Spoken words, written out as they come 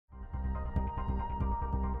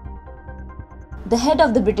The head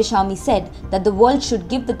of the British Army said that the world should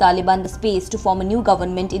give the Taliban the space to form a new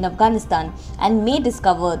government in Afghanistan and may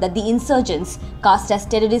discover that the insurgents, cast as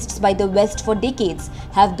terrorists by the West for decades,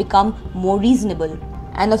 have become more reasonable.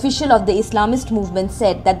 An official of the Islamist movement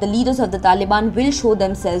said that the leaders of the Taliban will show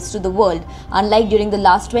themselves to the world, unlike during the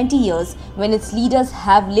last 20 years when its leaders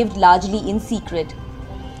have lived largely in secret.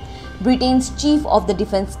 Britain's Chief of the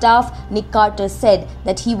Defence Staff, Crter, said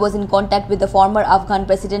that he was in contact with the former Afghan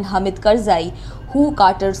President Hamid Karzai, who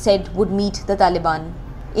Crter said would meet the Taliban.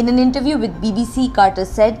 In an interview with BBC, Crter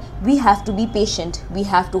said, "We have to be patient, we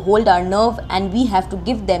have to hold our nerve, and we have to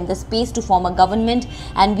give them the space to form a government,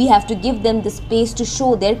 and we have to give them the space to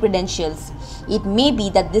show their credentials. It may be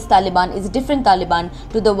that this Taliban is a different Taliban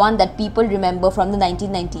to the one that people remember from the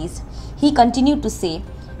 1990s. He continued to say,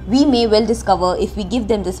 "We may well discover, if we give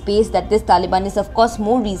them the space, that this Taliban is of course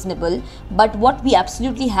more reasonable, but what we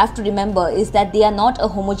absolutely have to remember is that they are not a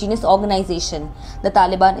homogeneous organization. The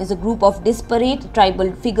Taliban is a group of disparate tribal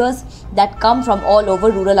figures that come from all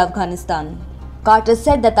over rural Afghanistan." Crter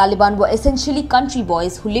said the Taliban were essentially country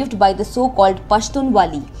boys who lived by the so-called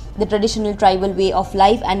Pashtunwali, the traditional tribal way of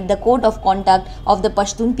life and the code of conduct of the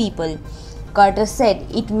Pashtun people. Crter said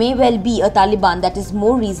it may well be a Taliban that is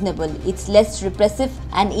more reasonable, it's less repressive,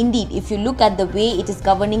 and indeed if you look at the way it is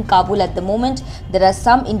governing Kabul at the moment, there are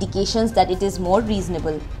some indications that it is more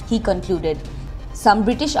reasonable, he concluded. Some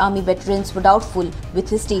British Army veterans were doubtful with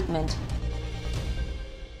his statement.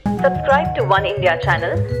 Subscribe to Oneindia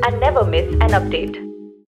channel and never miss an update.